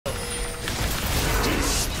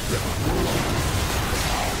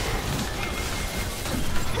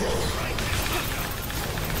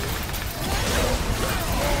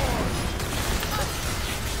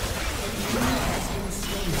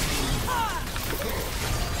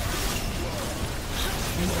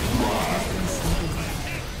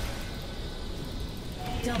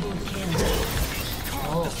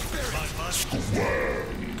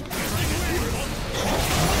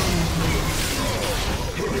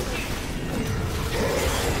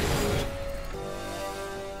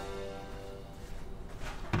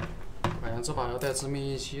样子吧，要带致命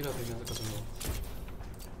一击了，对面这个阵容。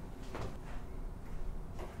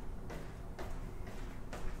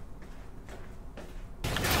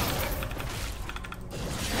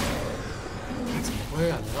怎么会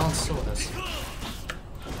啊？你让吃我再吃。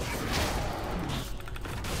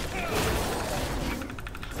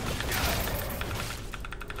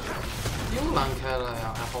又难开了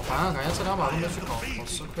呀！哎，好烦啊！感觉这2把都没去搞，好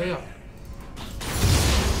吃亏啊！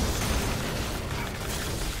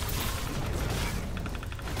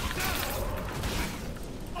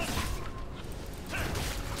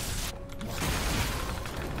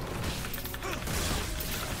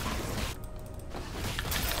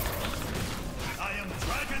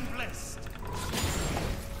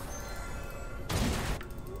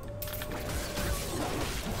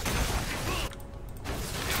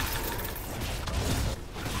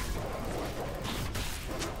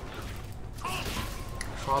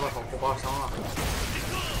 刷的好不划伤啊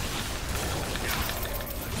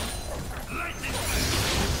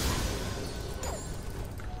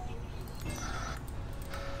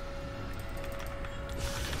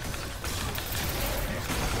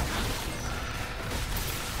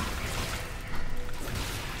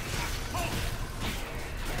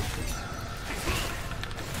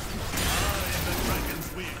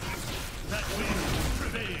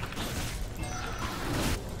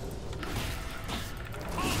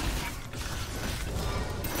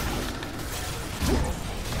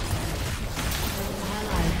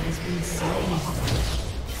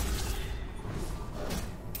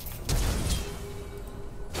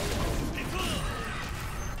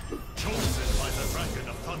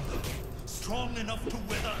！Strong enough to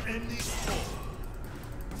weather any storm.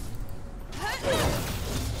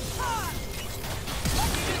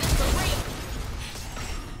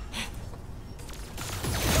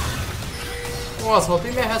 我操，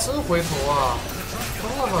对面还真回头啊！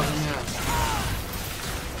疯了吧，对面？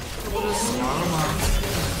这不是死完了吗？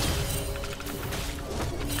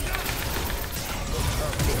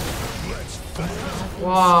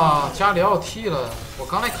哇，加里奥替了！我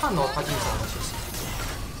刚才看到他进手了，其实。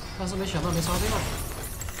 但是没想到没杀掉。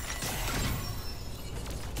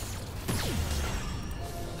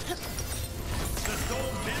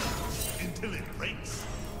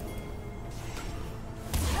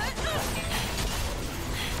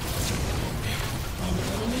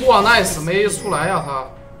哇 ，nice， 没出来呀、他。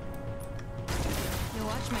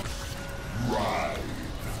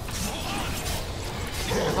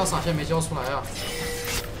他闪现没交出来呀、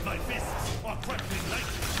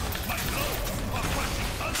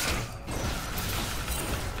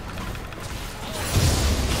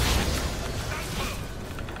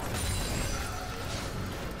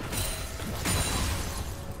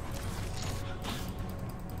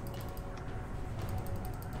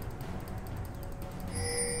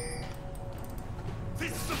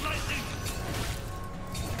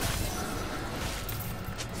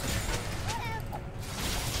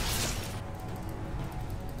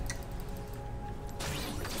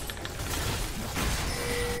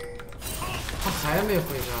还没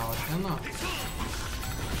回家，我天哪！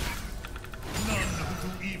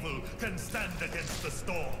 Can stand against the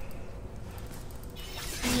storm.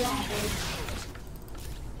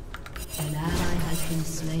 An ally has been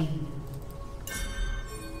slain.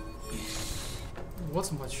 我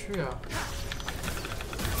怎么去啊？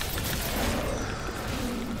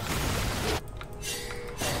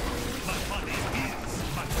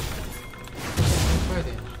快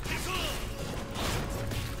点！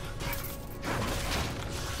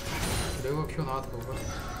留个 Q 拿头吧。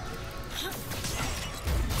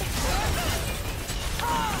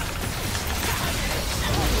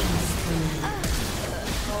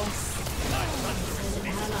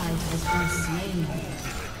 An ally has been slain.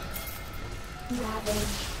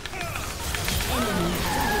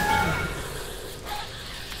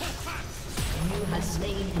 Enemy you have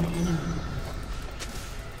slain an enemy.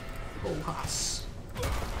 Oh, pass.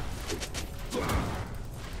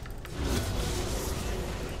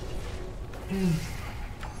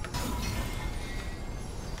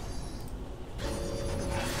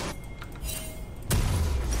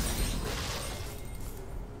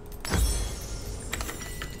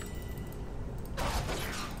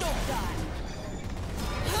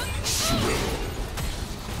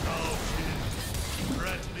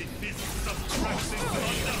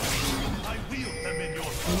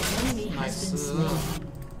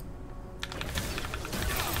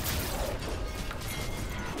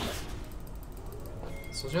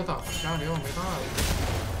 直接打加里奥没大了。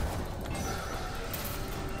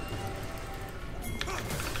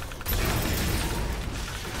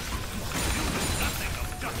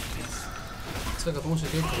这个东西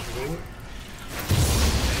得补丢。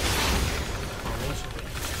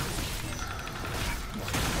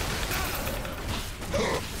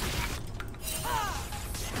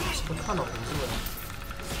都看到红字了。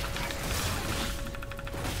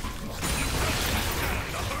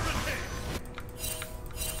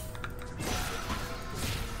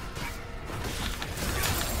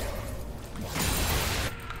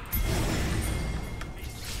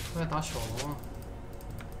快打小龙啊！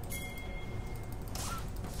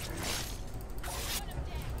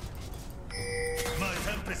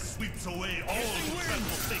 Sweeps away all who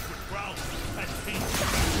trample sacred ground and hate.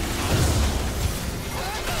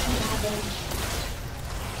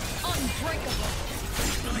 Unbreakable.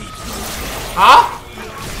 啊！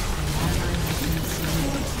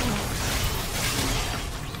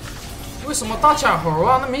为什么大假猴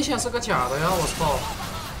啊？那明显是个假的呀！我操！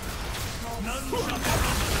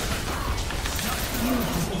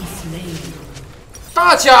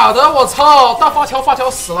大假的！我操！大发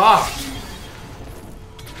条死了！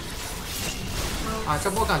 啊，这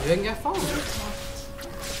波感觉应该放着，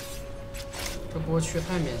这波去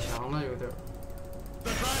太勉强了，有点。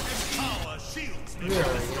瑞尔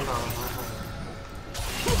已经打得蛮好的。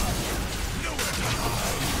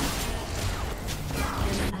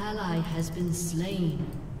An ally has been slain.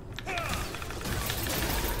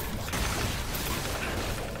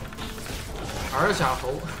 二假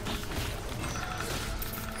猴。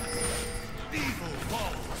 Evil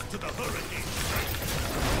falls to the hurricane.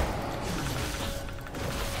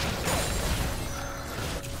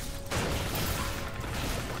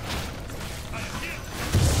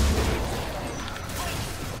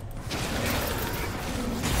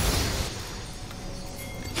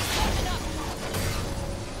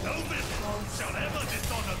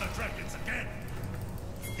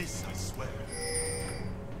 This I swear.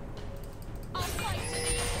 I'll fight to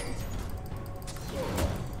the end.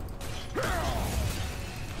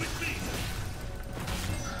 With me.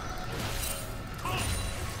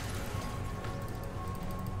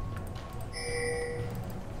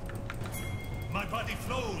 My body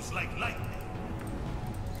flows like lightning.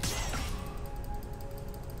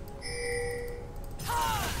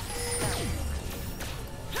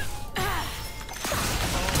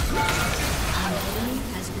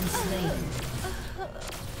 Slain.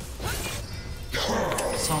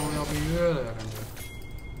 上路要被虐了呀，感觉。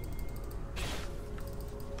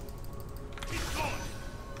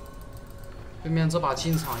对面这把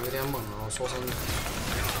进场有点猛啊！我说真的，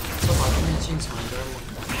这把对面进场有点猛。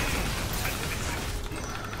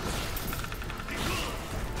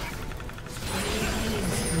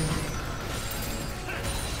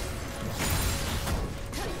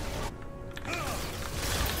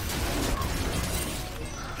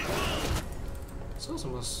这什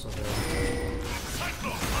么死的？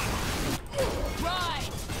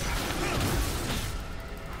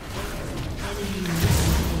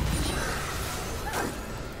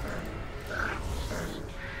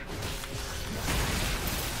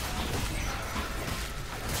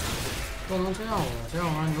 不能这样玩，这样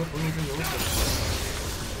玩牛头一直有死。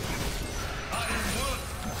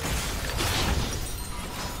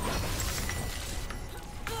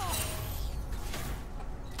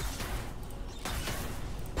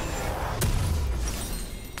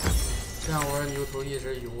这样玩牛头一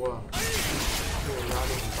直游啊，对我压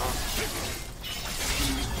力很大。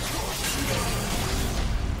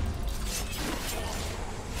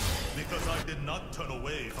 Because I did not turn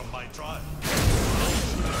away from my trial.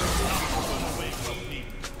 Not turn away from me.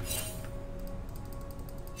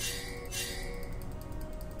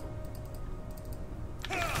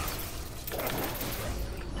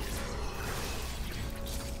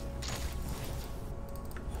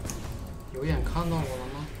 有眼看到我了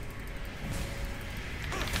吗？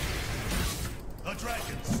 A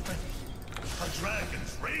dragon's strength, a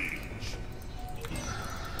dragon's rage.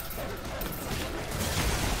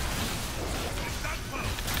 That foe.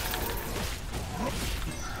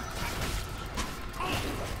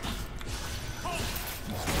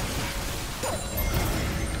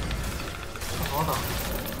 不好打，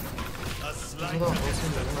 A 不 slight 知道猴子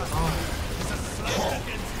能不能打。 is a slight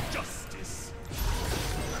against justice.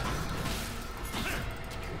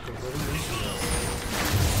 狗狗都没死。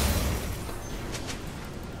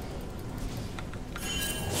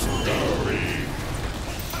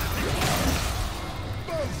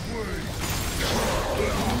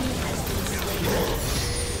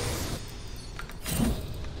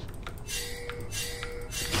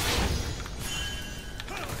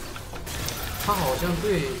 他好像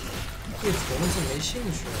对虫子没兴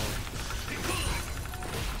趣了，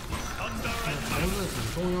虫子挺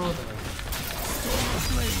重要的。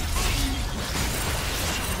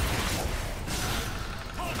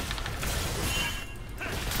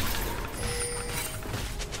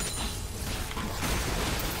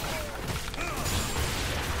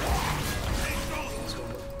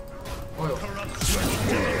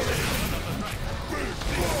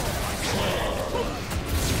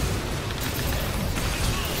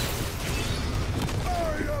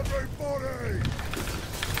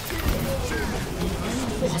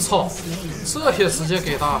操，这些直接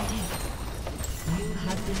给大。 You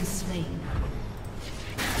have been slain.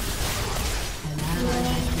 An ally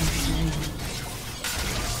has been slain.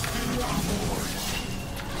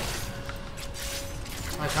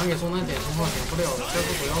 哎，想给中单点信号点不了了，这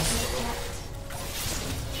都不要死了。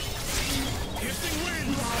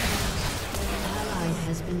 Ally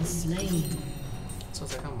has been slain. 这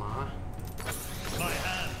在干嘛？ My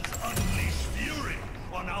hands unleash fury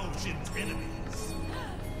on Aujin's enemies.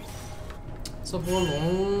 这波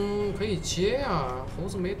龙可以接啊，猴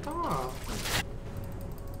子没大。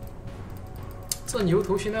这牛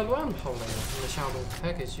头现在乱跑了呀！他们下路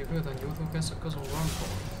太给机会了，牛头开始各种乱跑。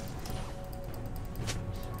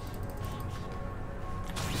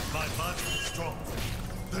 My body is strong.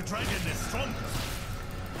 The dragon is stronger.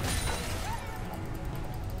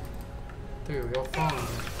 队友要放了。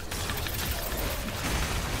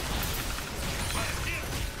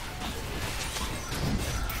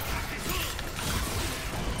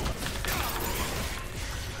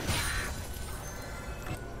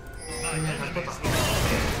对面还不打。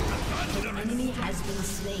 Enemy has been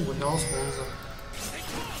slain. 5条虫子，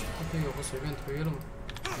这队友不随便推了吗？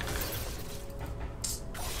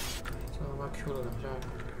这他妈 Q 了2下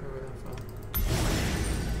，Q 有点烦。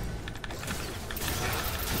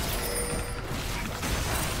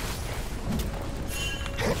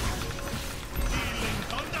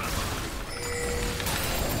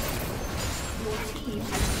 Your team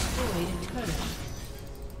has destroyed a turret.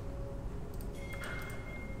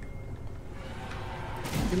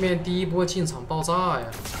 对面第一波进场爆炸呀！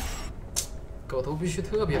狗头必须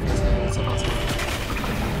特别肥才能这打场。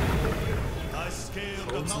 I scaled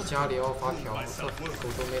猴 the 子 mountain 家里要发条，这狗头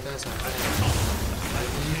没带闪电，第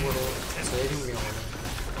一波都直接就秒了。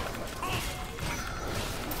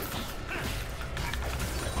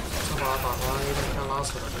这把打团有点像拉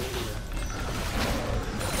扯的兄弟。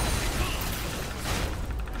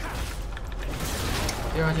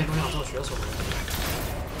第2件都想做血手了，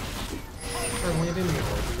太容易被秒了，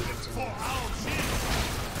这个真的。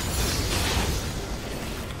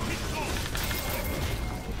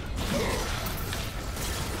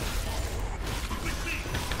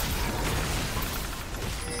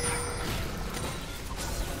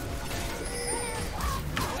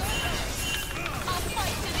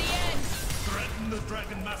 threaten the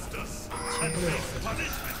dragon masters and face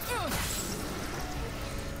punishment.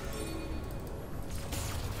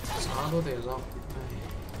 啥都得让，哎。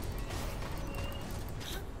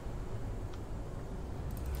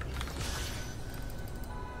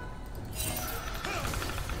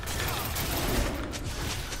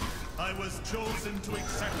 I was chosen to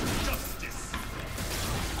exact justice.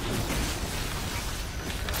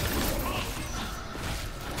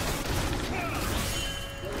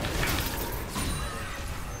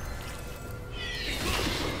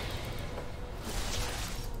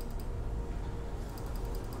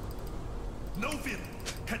 No villain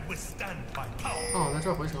can withstand my power. 哦，在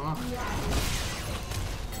这儿回城了。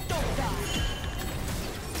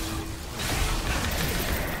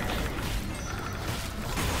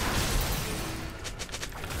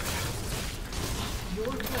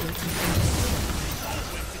 Your turret has been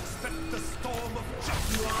Always expect the storm of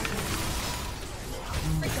justice.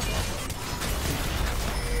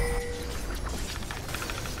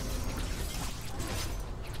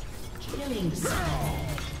 killing spree.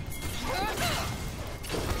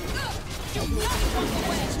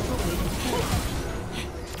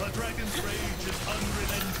 The dragon's rage is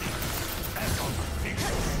unrelenting. As on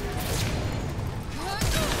fixed.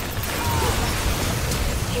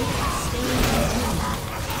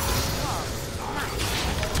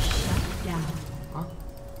 Down. 啊？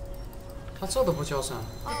他这都不交闪？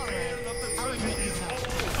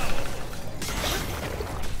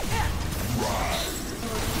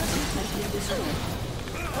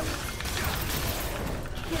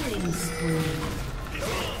 Killing spree.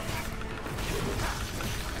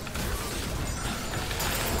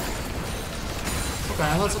 我感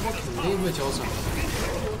觉他这波肯定会交闪，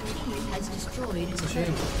 Your team has destroyed a 这些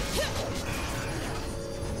turret.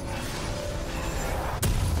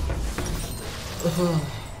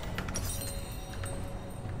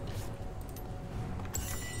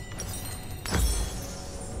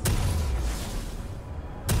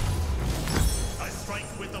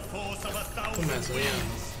 不买职业。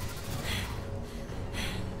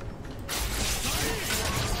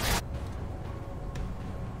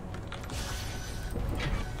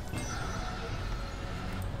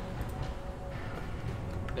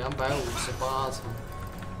 258层。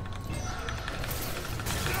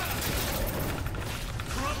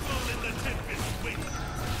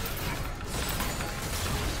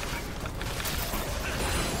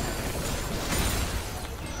 The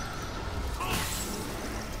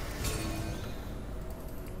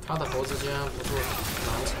他的猴子竟然不做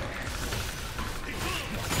难成。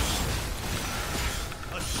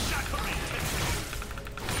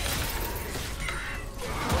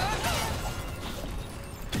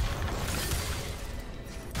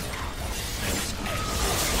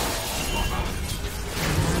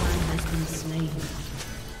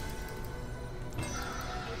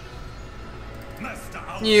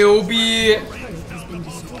 牛逼！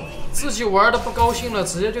自己玩的不高兴了，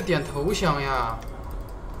直接就点投降呀！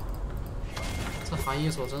这韩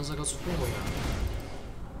一手真是个畜呀！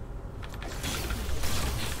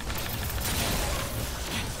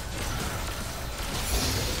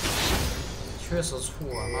确实畜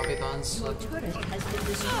啊，妈被单吃！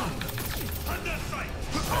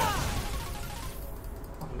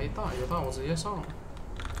啊，没大，有大我直接上了。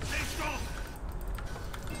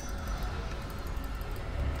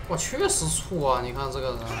 我确实怵啊！你看这个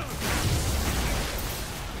人，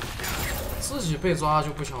自己被抓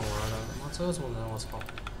就不想玩了。他妈这种人，我操！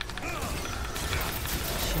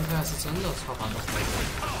心态是真的超拔的。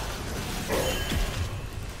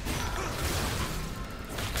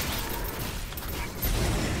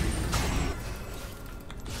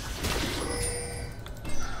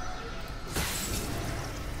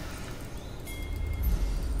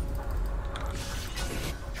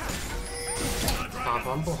打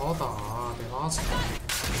团不好打，被拉扯。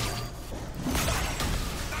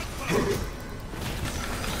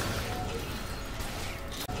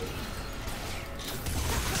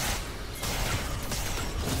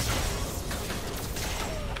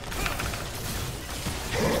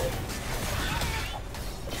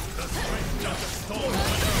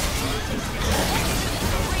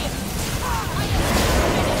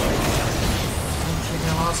天天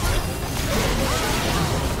拉扯。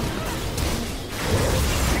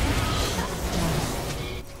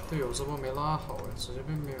 队友这波没拉好哎，直接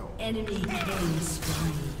被秒。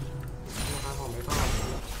还好没大。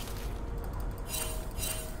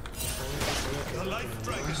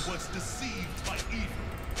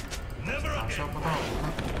打消不到。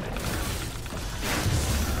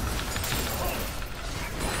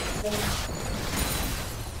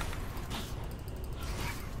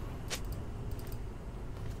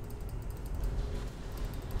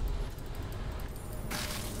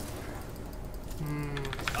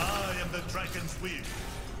Dragon's will.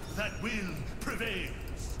 That will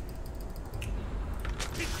prevails.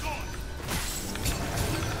 It's gone.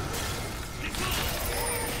 It's gone.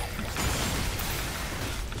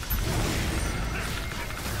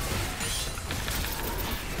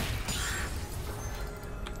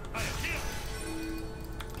 I am here.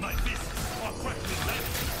 My fists are crackling lead.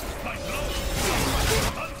 My blows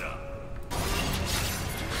are thunder.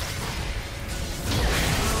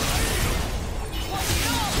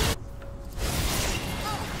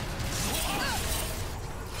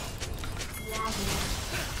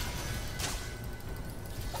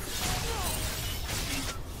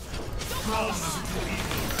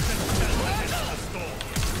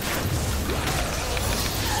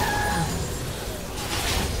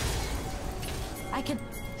 I could,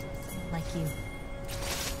 like you.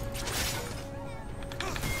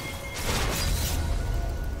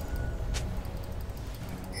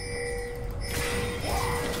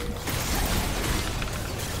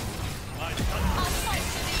 An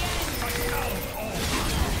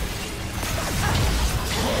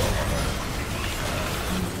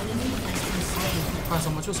干什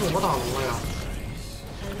么？就是我打龙了呀！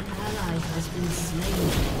 ally has been slain.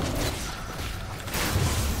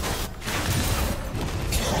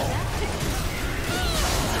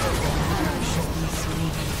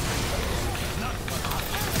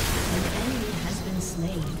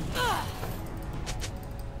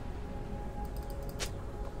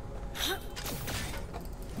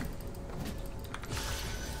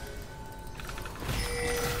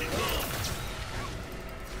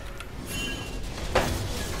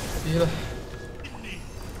逼了。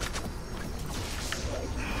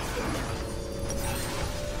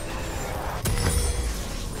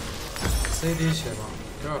CD 去吧，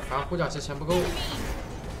有点烦，护甲期钱不够。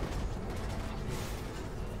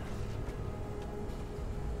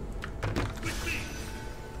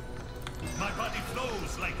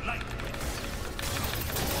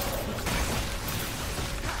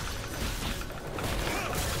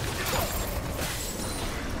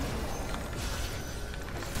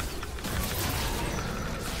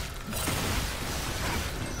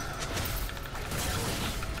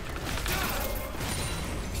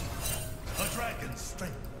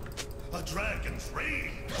 A dragon's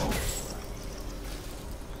rage!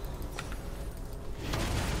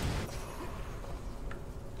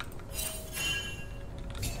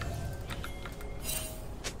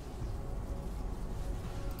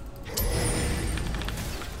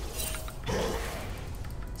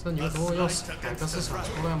 这牛头要改革市场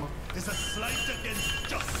出来吗？ Is a slight against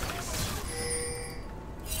justice.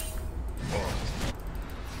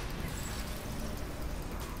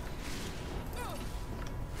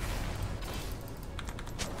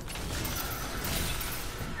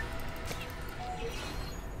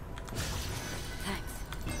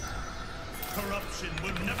 Corruption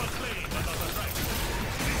will never claim another right.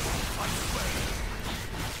 This I swear.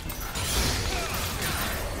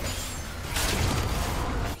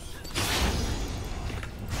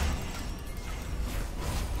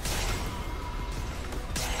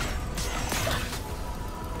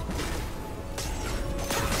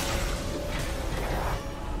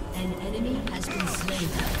 An enemy has been slain.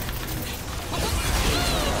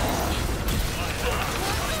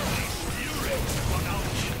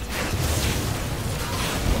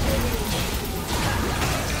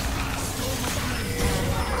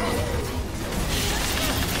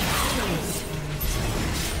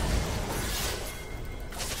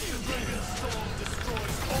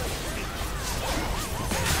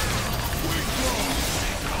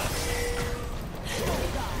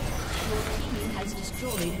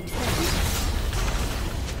 Destroyed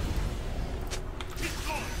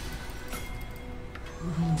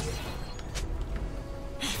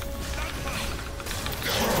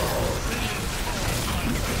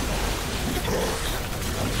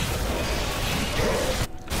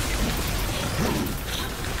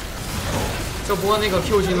这波那个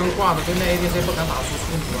Q 技能挂的对面 ADC 不敢打输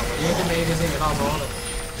出，你知道吧？因为对面 ADC 没大招的。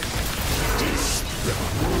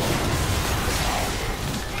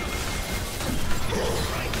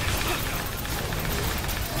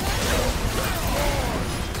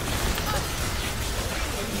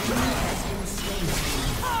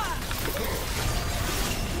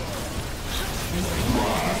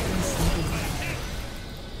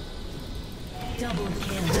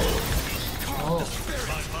哦。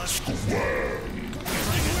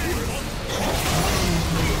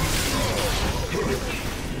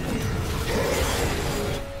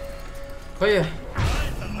 可以，有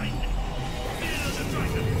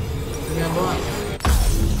点乱。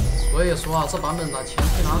所以说啊，这版本呢，前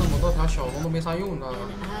期拿那么多条小龙都没啥用，你知道吗？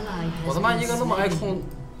我他妈一个那么爱控，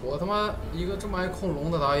我他妈一个这么爱控龙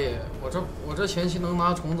的打野，我这前期能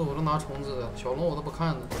拿虫子我就拿虫子的，小龙我都不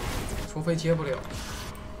看的，除非接不了。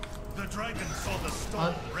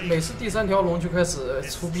啊，每次第3条龙就开始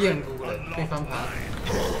出变故了，被翻盘，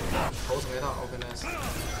头特别大 ，OK nice。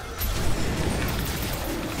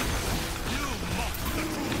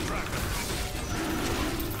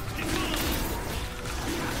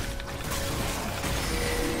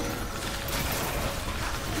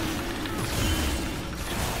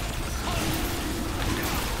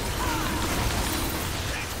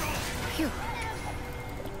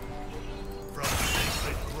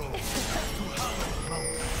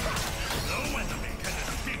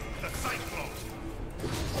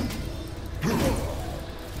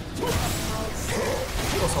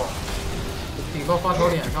 我操！顶到发条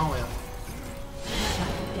脸上了呀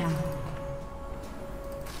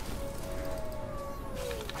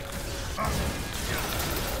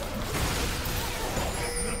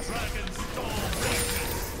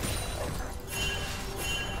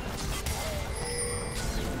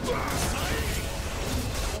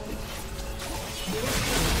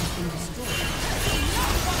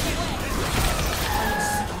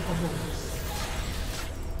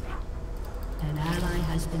！An ally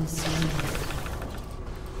has been slain.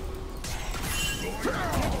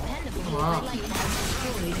 Wow. Your team has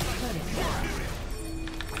destroyed a turret.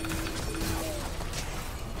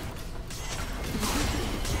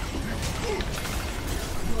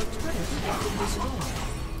 Your turret has been destroyed.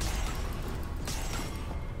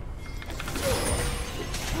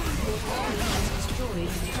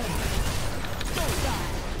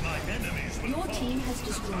 Your team has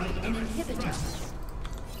destroyed an inhibitor.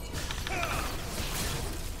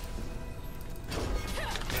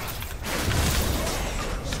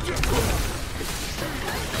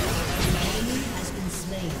 An enemy has been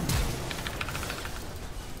slain.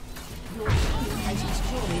 Your team has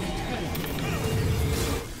destroyed a turret.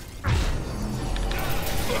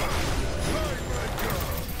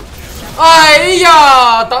 哎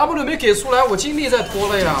呀 ，W 没给出来，我精力在拖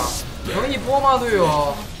了呀，能一波吗，队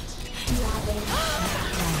友？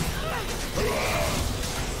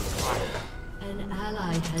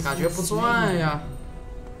感觉不赚呀。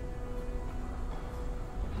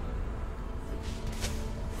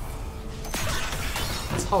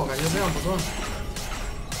操，感觉这样不赚。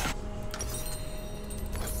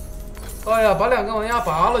哎呀，把2个玩家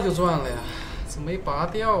拔了就赚了呀，怎么没拔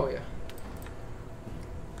掉呀？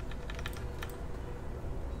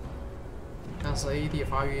但是是 AD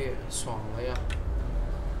发育爽了呀。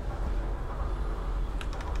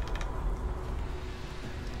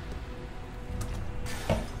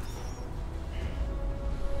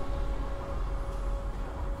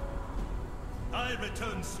 I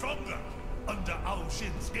return stronger under Ao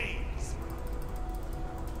Shin's gaze.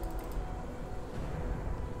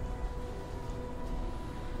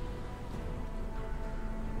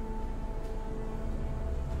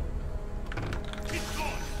 Keep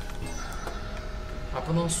going. 还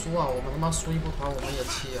不能输啊！我们他妈输一波团，我们也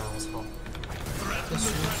气啊！我操！这输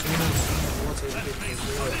我这一被推输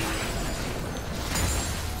了，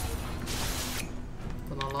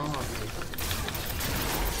不能浪啊！这个。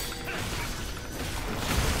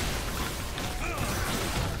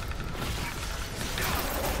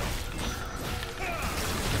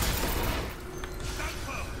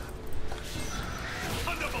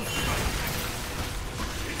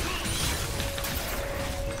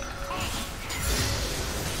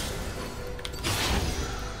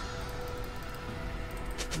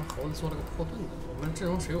 猴子做了个破盾的，我们阵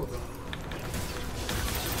容谁有盾？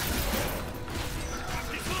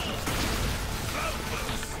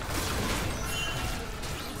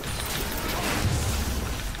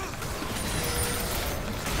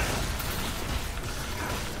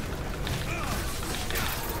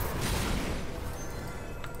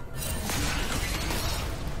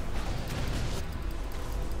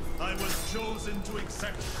 I was chosen to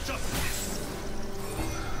accept justice.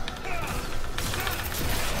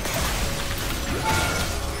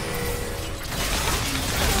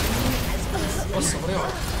 我死不了。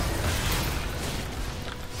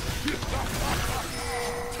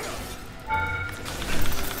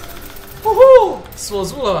呼呼，锁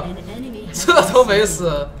住了，这都没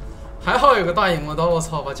死，还好有个大影魔刀，我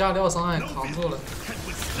操，把加料伤害扛住了，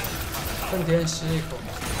喷天吸一口。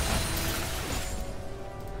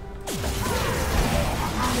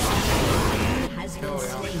漂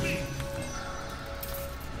亮。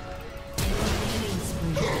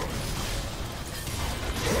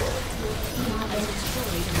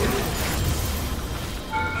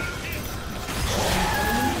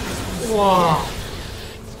 哇！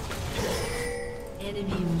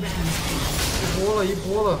一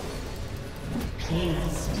波了。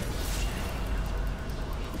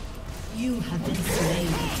You have been slain.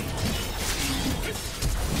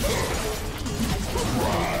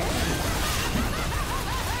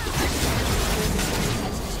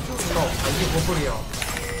 操，还一波不了。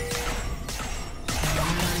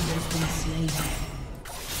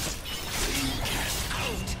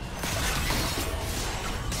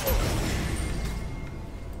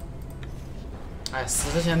 哎，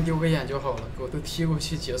死之前丢个眼就好了，给我都踢过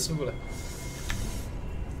去结束了。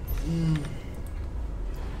嗯。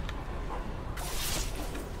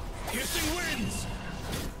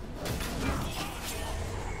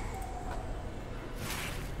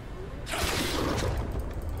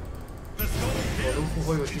我都复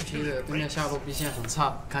活有 TP 的，对面下路兵线很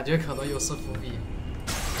差，感觉可能有失伏笔。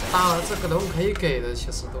大了这个龙可以给的，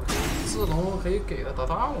其实都可以，自龙可以给的，打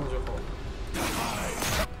大龙就好了。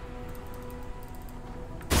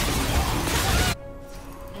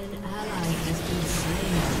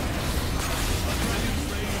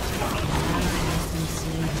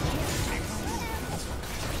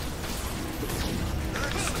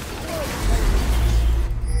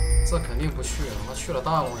 这肯定不去了，他去了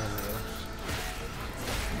大龙也没了，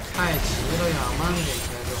太急了呀，慢一点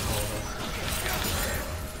开就好了。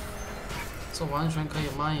这完全可以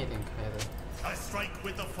慢一点开的。I strike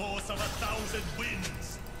with the force of 1,000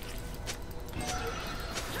 winds.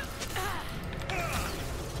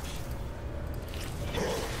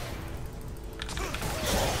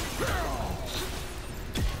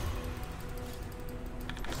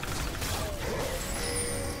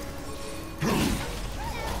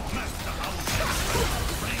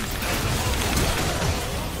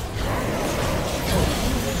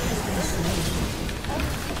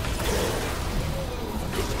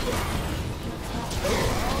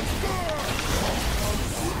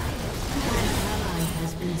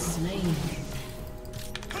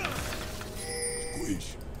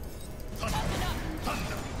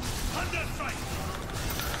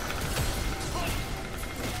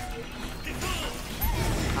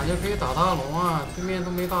 感觉可以打大龙啊，对面都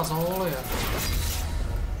没大招了呀。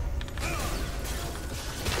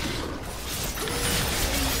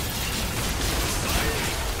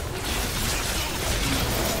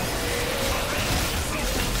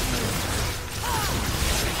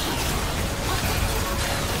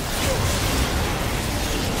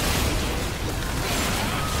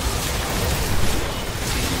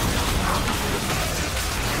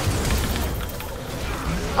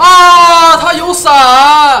啊，他有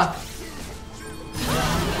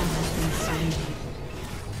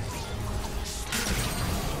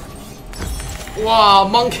哇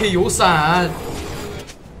 ，Monkey 又闪。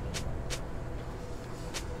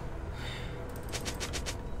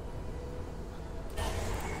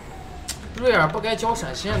瑞尔不该交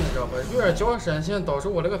闪现的，知道吧？瑞尔交闪现导致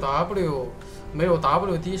我这个 W 没有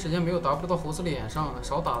W， 第一时间没有 W 到猴子脸上，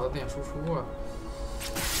少打了点输出啊。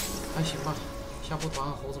还行吧，下波团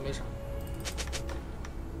猴子没闪。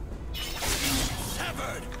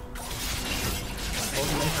猴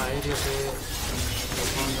子没闪 ADC， 有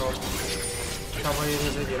方招，下波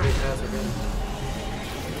ADC 也没开，随便。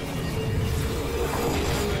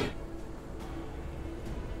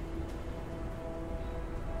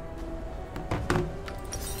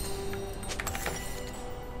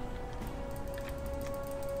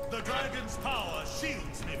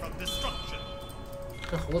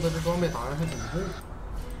 这猴子这装备打的还挺酷。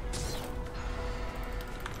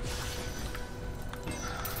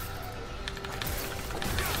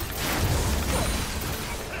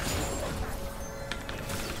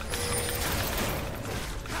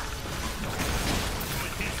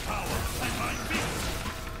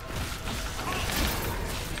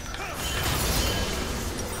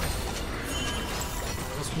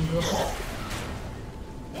打个冲哥。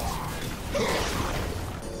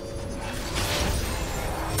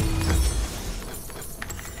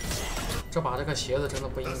 这把这个鞋子真的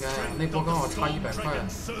不应该啊！那波刚好差100块，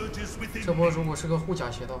这波如果是个护甲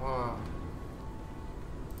鞋的话，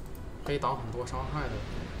可以挡很多伤害的。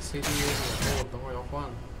CD 也够，等会儿要换了。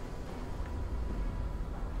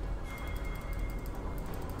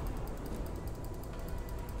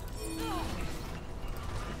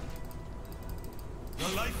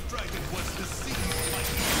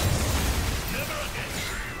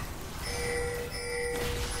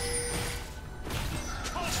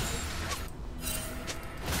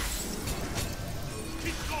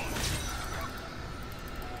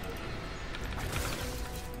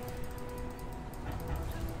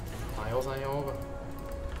131吧。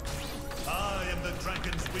I am the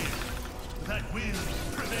dragon's will. That will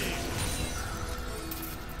prevail.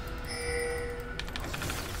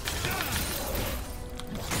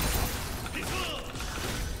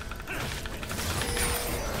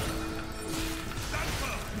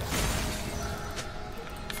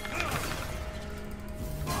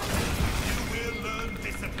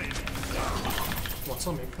 我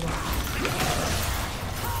这没看到。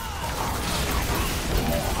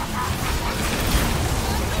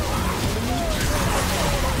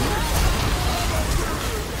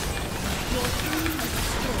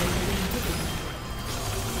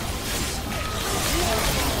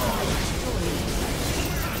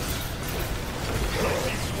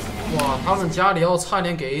 哇，他们家里要差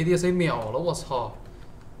点给 ADC 秒了，我操！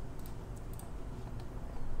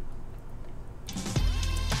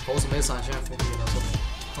猴子没闪现，伏笔了，这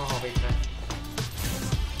刚好被开。